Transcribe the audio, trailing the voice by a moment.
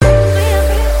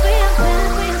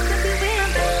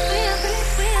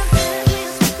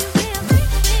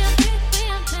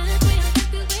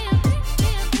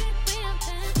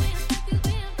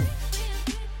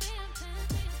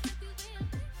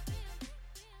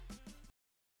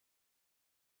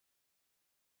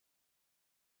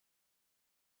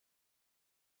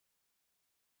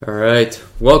All right,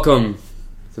 welcome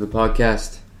to the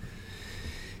podcast.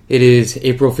 It is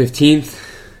April 15th.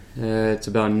 It's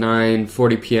about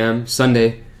 9:40 p.m.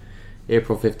 Sunday,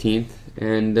 April 15th,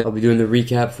 and I'll be doing the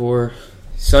recap for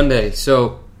Sunday.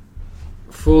 So,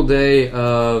 full day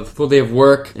of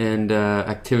work and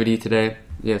activity today.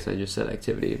 Yes, I just said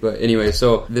activity, but anyway.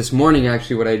 So this morning,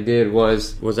 actually, what I did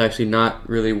was actually not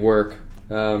really work.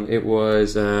 It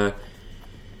was a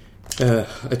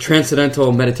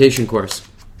transcendental meditation course.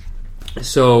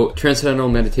 So transcendental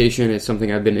meditation is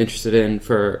something I've been interested in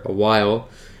for a while,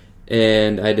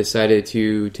 and I decided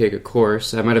to take a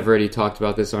course. I might have already talked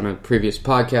about this on a previous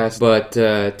podcast, but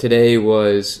today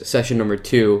was session number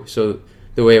 2. So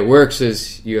the way it works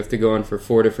is you have to go on for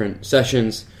 4 different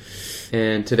sessions,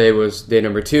 and today was day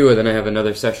number 2, and then I have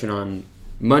another session on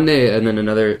Monday, and then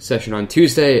another session on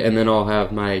Tuesday, and then I'll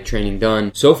have my training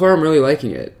done. So far, I'm really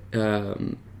liking it. I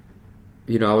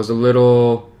was a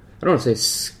little, I don't want to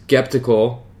say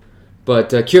skeptical,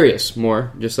 but curious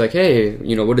more. Just like, hey,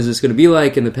 what is this going to be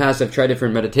like? In the past, I've tried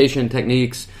different meditation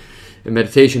techniques, and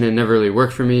meditation had never really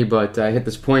worked for me, but I hit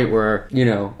this point where,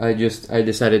 I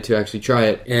decided to actually try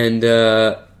it. And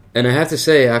I have to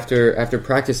say, after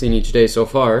practicing each day so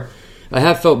far, I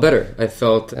have felt better. I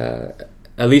felt, at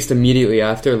least immediately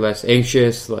after, less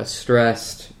anxious, less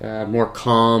stressed, more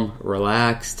calm,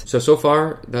 relaxed. So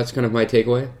far, that's kind of my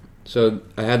takeaway. So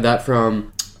I had that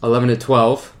from 11 to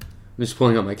 12. I'm just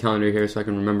pulling up my calendar here so I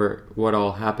can remember what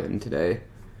all happened today.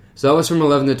 So that was from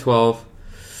 11 to 12,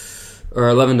 or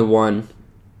 11 to 1,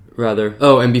 rather.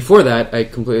 Oh, and before that, I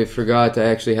completely forgot. I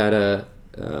actually had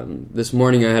this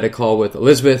morning I had a call with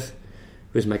Elizabeth,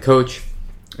 who's my coach.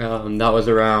 That was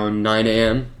around 9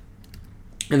 a.m.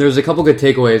 And there was a couple good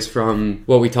takeaways from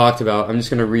what we talked about. I'm just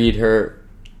going to read her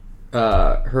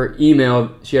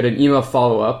email. She had an email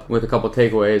follow-up with a couple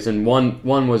takeaways, and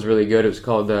one was really good. It was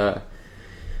called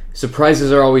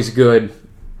surprises are always good.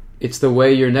 It's the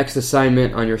way your next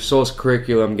assignment on your soul's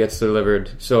curriculum gets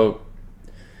delivered. So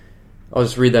I'll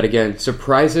just read that again.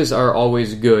 Surprises are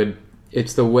always good.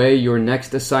 It's the way your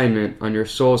next assignment on your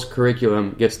soul's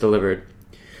curriculum gets delivered.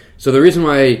 So the reason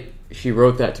why she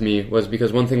wrote that to me was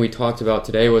because one thing we talked about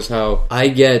today was how I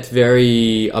get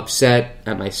very upset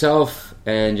at myself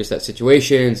and just at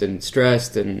situations and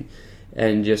stressed and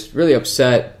just really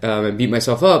upset and beat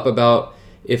myself up about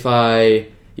if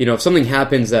if something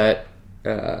happens that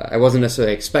I wasn't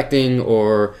necessarily expecting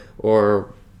or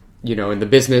in the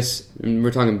business, and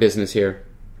we're talking business here,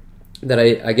 that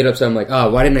I get upset. I'm like,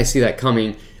 why didn't I see that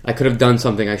coming? I could have done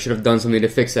something. I should have done something to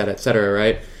fix that, etc.,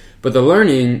 right? But the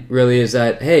learning really is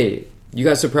that, hey, you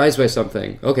got surprised by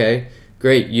something. Okay,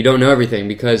 great. You don't know everything,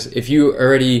 because if you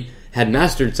already had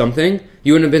mastered something,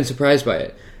 you wouldn't have been surprised by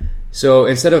it. So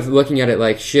instead of looking at it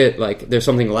like, shit, like there's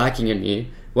something lacking in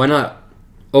me, why not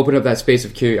open up that space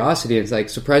of curiosity? It's like,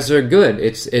 surprises are good.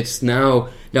 It's now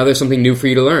there's something new for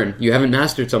you to learn. You haven't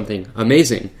mastered something.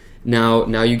 Amazing.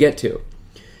 Now you get to.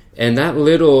 And that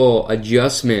little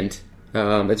adjustment,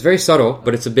 it's very subtle,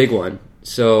 but it's a big one.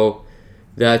 So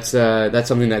that's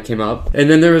something that came up. And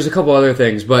then there was a couple other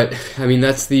things, but I mean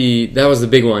that was the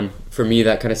big one for me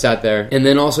that kind of sat there. And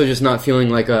then also just not feeling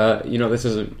like this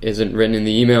isn't written in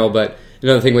the email, but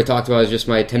another thing we talked about is just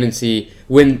my tendency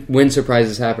when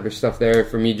surprises happen or stuff there,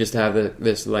 for me just to have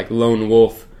this like lone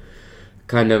wolf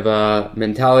kind of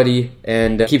mentality,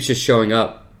 and keeps just showing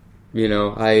up.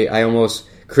 I almost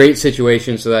create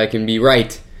situations so that I can be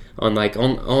right on like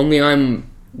only I'm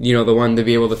the one to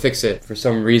be able to fix it for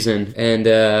some reason. And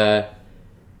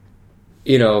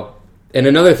and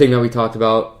another thing that we talked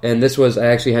about, and this was, I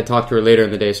actually had talked to her later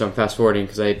in the day, so I'm fast forwarding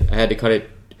because I had to cut it.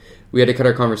 We had to cut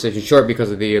our conversation short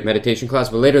because of the meditation class,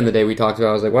 but later in the day we talked about,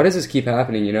 I was like, why does this keep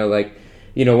happening?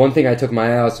 One thing I took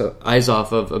my eyes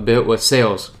off of a bit was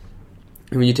sales.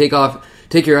 And when you take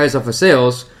your eyes off of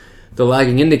sales, the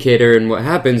lagging indicator, and what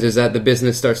happens is that the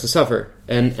business starts to suffer.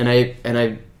 And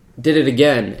I did it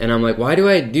again, and I'm like, why do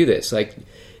I do this?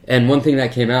 And one thing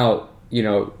that came out,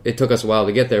 it took us a while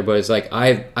to get there, but it's like,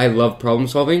 I love problem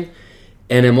solving,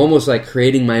 and I'm almost like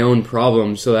creating my own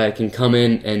problem so that I can come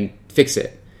in and fix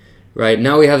it. Right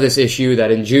now we have this issue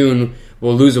that in June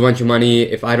we'll lose a bunch of money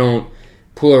if I don't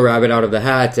pull a rabbit out of the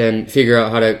hat and figure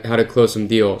out how to close some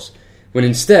deals. When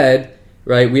instead,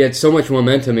 right, we had so much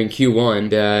momentum in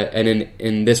Q1 and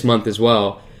in this month as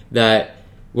well, that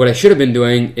what I should have been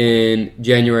doing in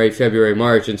January, February,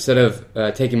 March, instead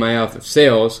of taking my eye off of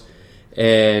sales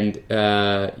and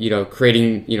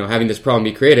creating, having this problem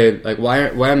be created, like why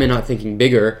am I not thinking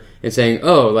bigger and saying,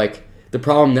 the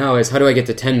problem now is how do I get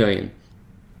to 10 million?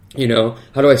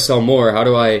 How do I sell more? How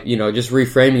do I, just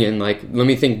reframing it and like, let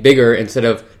me think bigger instead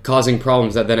of causing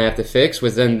problems that then I have to fix,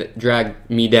 which then drag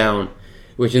me down,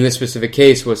 which in this specific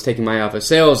case was taking my eye off of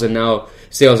sales, and now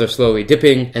sales are slowly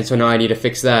dipping, and so now I need to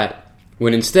fix that.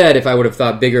 When instead, if I would have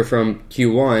thought bigger from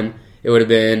Q1, it would have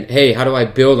been, hey, how do I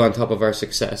build on top of our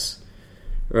success,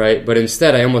 right? But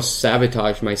instead, I almost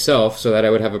sabotaged myself so that I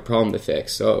would have a problem to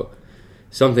fix. So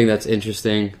something that's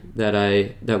interesting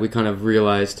that we kind of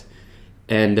realized.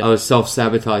 And I was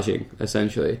self-sabotaging,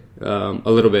 essentially, a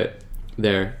little bit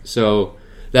there. So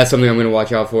that's something I'm going to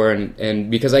watch out for. And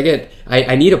because I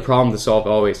need a problem to solve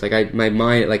always. Like, my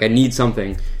mind, like, I need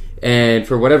something. And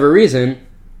for whatever reason,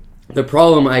 the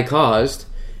problem I caused,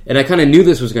 and I kind of knew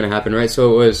this was going to happen, right?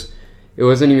 So it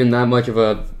wasn't even that much of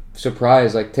a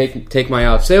surprise. Like, take my eye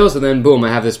off sales, and then, boom, I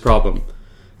have this problem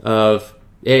of,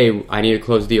 hey, I need to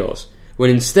close deals. When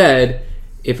instead,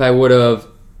 if I would have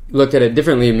looked at it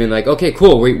differently and been like, okay,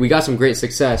 cool, we got some great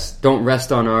success. Don't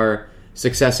rest on our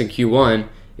success in Q1.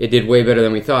 It did way better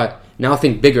than we thought. Now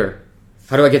think bigger.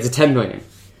 How do I get to 10 million?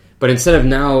 But instead of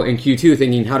now in Q2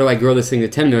 thinking, how do I grow this thing to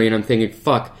 10 million? I'm thinking,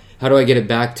 fuck, how do I get it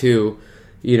back to,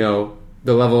 the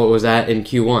level it was at in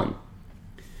Q1?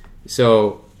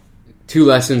 So 2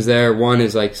 lessons there. One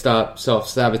is like, stop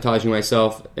self-sabotaging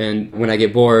myself. And when I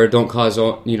get bored, don't cause,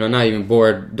 not even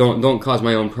bored, don't cause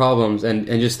my own problems, and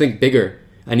just think bigger.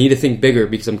 I need to think bigger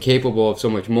because I'm capable of so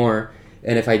much more.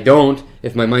 And if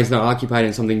my mind's not occupied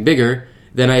in something bigger,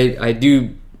 then I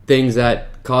do things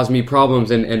that cause me problems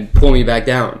and pull me back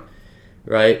down,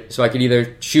 right? So I could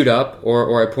either shoot up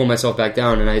or I pull myself back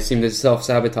down, and I seem to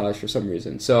self-sabotage for some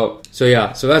reason. So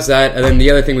that's that. And then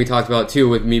the other thing we talked about too,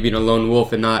 with me being a lone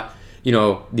wolf and not,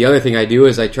 the other thing I do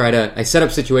is I set up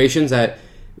situations that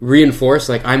reinforce,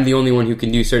 like, I'm the only one who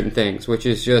can do certain things, which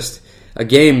is just a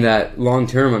game that long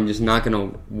term I'm just not going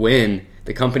to win.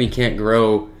 The company can't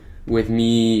grow with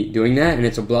me doing that, and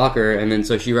it's a blocker. And then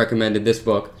so she recommended this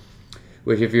book,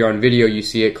 which if you're on video you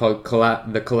see it, called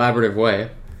The Collaborative Way.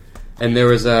 And there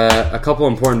was a couple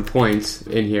important points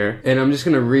in here, and I'm just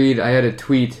going to read. I had a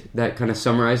tweet that kind of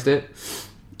summarized it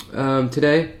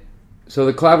today. So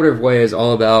The Collaborative Way is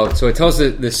all about, so it tells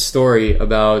this story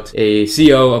about a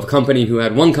CEO of a company who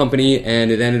had one company,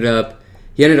 and he ended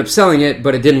up selling it,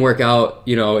 but it didn't work out.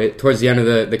 Towards the end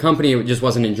of the company, it just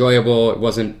wasn't enjoyable. It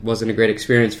wasn't a great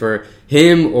experience for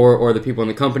him or the people in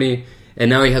the company. And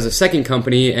now he has a second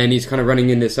company, and he's kind of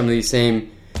running into some of these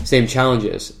same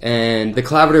challenges. And The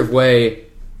Collaborative Way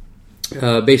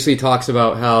basically talks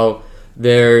about how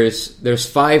there's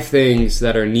 5 things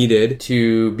that are needed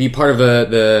to be part of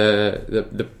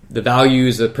the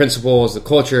values, the principles, the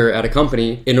culture at a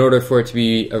company in order for it to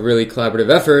be a really collaborative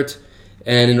effort.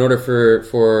 And in order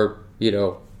for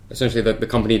essentially the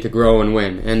company to grow and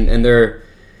win. And there are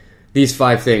these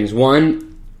 5 things.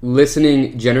 1,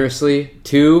 listening generously.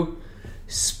 2,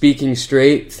 speaking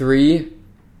straight. 3,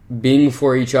 being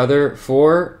for each other.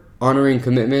 4, honoring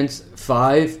commitments.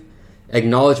 5,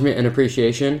 acknowledgement and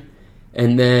appreciation.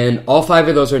 And then all 5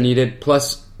 of those are needed,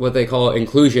 plus what they call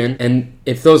inclusion. And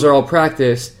if those are all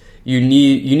practiced, you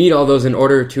need all those in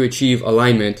order to achieve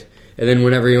alignment. And then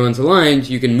when everyone's aligned,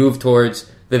 you can move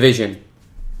towards the vision.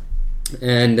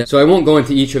 And so I won't go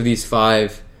into each of these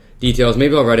 5 details.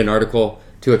 Maybe I'll write an article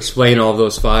to explain all of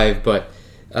those 5, but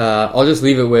I'll just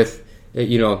leave it with,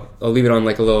 I'll leave it on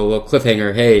like a little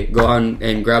cliffhanger. Hey, go on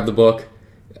and grab the book.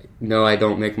 No, I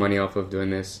don't make money off of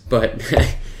doing this, but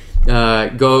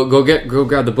go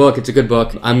grab the book. It's a good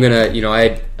book. I'm gonna,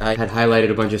 I had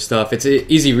highlighted a bunch of stuff. It's an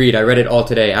easy read. I read it all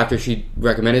today. After she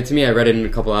recommended it to me, I read it in a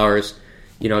couple hours.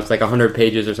 It's like 100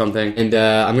 pages or something. And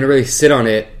I'm going to really sit on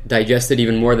it, digest it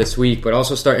even more this week, but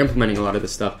also start implementing a lot of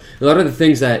this stuff. A lot of the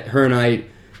things that her and I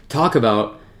talk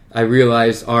about, I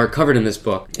realize are covered in this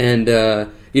book. And, the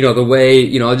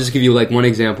way, I'll just give you like one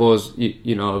example is,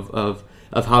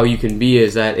 of how you can be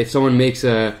is that if someone makes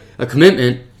a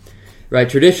commitment, right,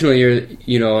 traditionally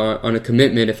you're, on a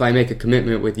commitment, if I make a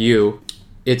commitment with you,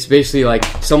 it's basically like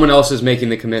someone else is making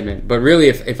the commitment. But really,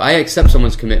 if I accept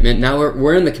someone's commitment, now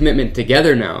we're in the commitment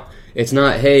together now. It's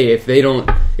not, hey, if they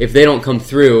don't come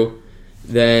through,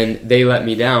 then they let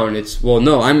me down. It's, well,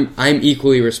 no, I'm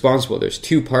equally responsible. There's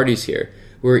 2 parties here.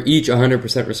 We're each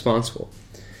 100% responsible,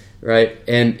 right?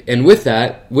 And with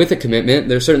that, with a commitment,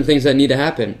 there's certain things that need to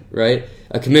happen, right?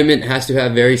 A commitment has to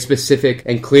have very specific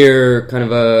and clear kind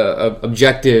of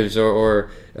objectives or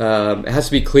it has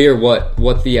to be clear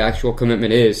what the actual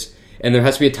commitment is, and there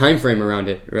has to be a time frame around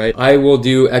it, right? I will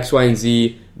do X, Y, and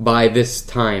Z by this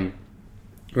time,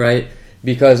 right?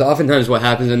 Because oftentimes what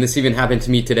happens, and this even happened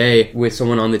to me today with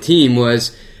someone on the team,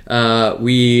 was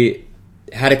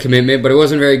had a commitment, but it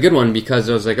wasn't a very good one because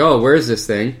I was like, oh, where is this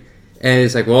thing? And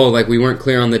it's like, well, like we weren't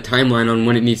clear on the timeline on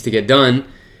when it needs to get done.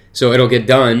 So it'll get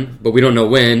done, but we don't know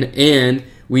when. And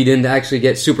we didn't actually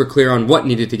get super clear on what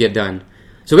needed to get done.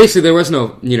 So basically there was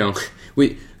no,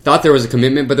 we thought there was a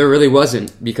commitment, but there really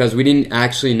wasn't because we didn't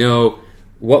actually know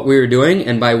what we were doing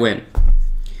and by when,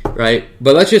 right?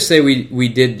 But let's just say we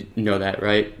did know that,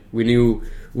 right? We knew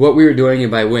what we were doing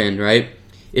and by when, right?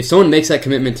 If someone makes that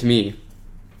commitment to me,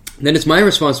 then it's my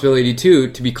responsibility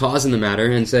too to be cause in the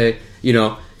matter and say,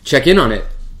 check in on it,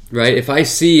 right? If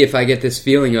I get this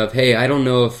feeling of, hey, I don't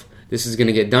know if this is going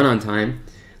to get done on time,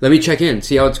 let me check in,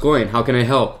 see how it's going, how can I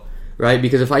help, right?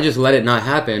 Because if I just let it not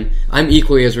happen, I'm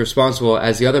equally as responsible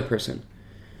as the other person,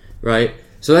 right?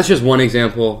 So that's just one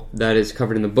example that is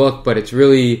covered in the book, but it's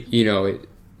really,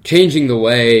 changing the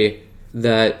way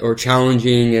that, or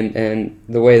challenging and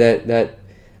the way that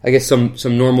I guess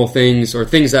some normal things or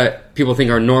things that people think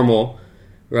are normal,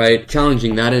 right?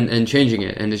 Challenging that and changing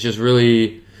it. And it's just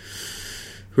really,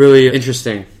 really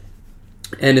interesting.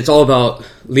 And it's all about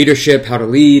leadership, how to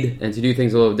lead, and to do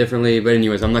things a little differently. But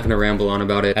anyways, I'm not going to ramble on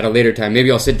about it at a later time.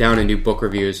 Maybe I'll sit down and do book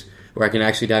reviews where I can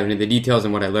actually dive into the details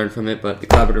and what I learned from it. But The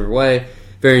Collaborative Way,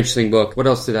 very interesting book. What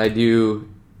else did I do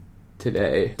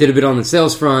today? Did a bit on the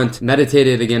sales front,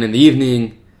 meditated again in the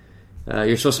evening.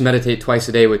 You're supposed to meditate twice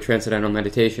a day with Transcendental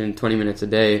Meditation, 20 minutes a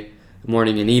day,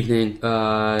 morning and evening.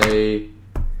 I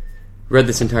read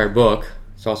this entire book.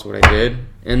 That's also what I did.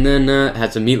 And then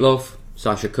had some meatloaf.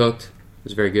 Sasha cooked. It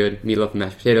was very good. Meatloaf and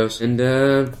mashed potatoes. And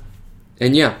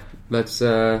yeah,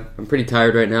 I'm pretty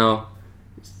tired right now.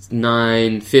 It's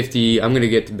 9:50. I'm going to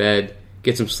get to bed,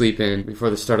 get some sleep in before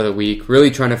the start of the week.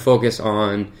 Really trying to focus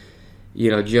on,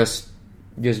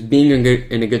 just being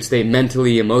in a good state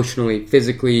mentally, emotionally,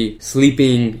 physically,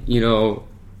 sleeping,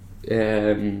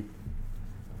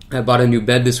 I bought a new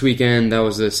bed this weekend. That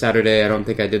was a Saturday. I don't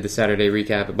think I did the Saturday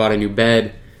recap. I bought a new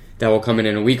bed that will come in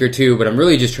a week or two, but I'm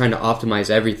really just trying to optimize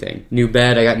everything. New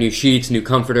bed, I got new sheets, new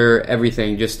comforter,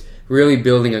 everything. Just really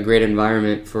building a great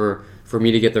environment for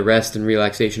me to get the rest and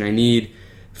relaxation I need.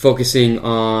 Focusing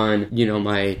on,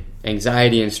 my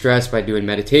anxiety and stress by doing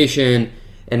meditation,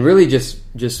 and really just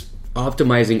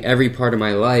optimizing every part of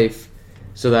my life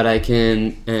so that I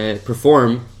can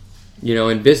perform,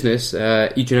 in business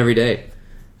each and every day.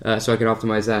 So I can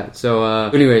optimize that. So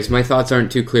anyways, my thoughts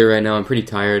aren't too clear right now. I'm pretty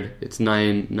tired. It's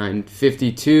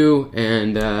 9:52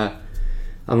 and I'm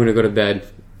going to go to bed.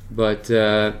 But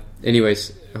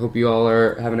anyways, I hope you all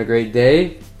are having a great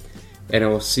day, and I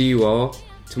will see you all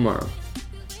tomorrow.